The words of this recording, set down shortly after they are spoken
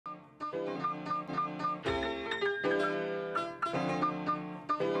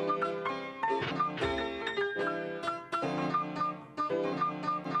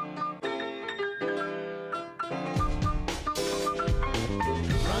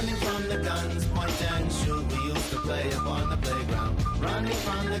play upon the playground. Running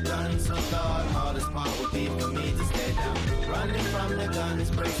from the guns, so God, hardest part would be for me to stay down. Running from the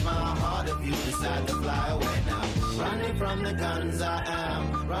guns breaks my heart if you decide to fly away now. Running from the guns, I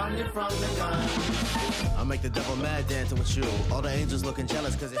am running from the guns. I make the devil mad dancing with you. All the angels looking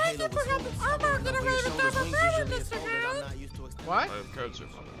jealous because it halo was What?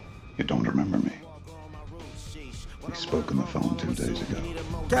 You don't remember me. We spoke on the phone 2 days ago.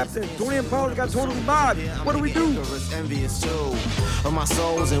 Captain, Tony and Paul got totally bad. What do we do? Envious too of my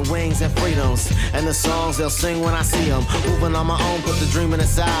souls and wings and freedoms and the songs they'll sing when I see them. Moving on my own, put the dreaming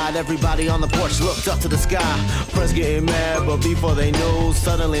aside. Everybody on the porch looked up to the sky. Friends getting mad, but before they knew,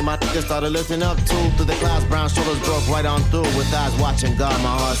 suddenly my niggas started lifting up too. Through the clouds, brown shoulders broke right on through. With eyes watching God,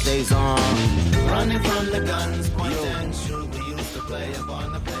 my heart stays on. Running from the guns, point and shoot. We used to play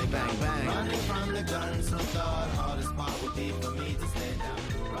upon the play.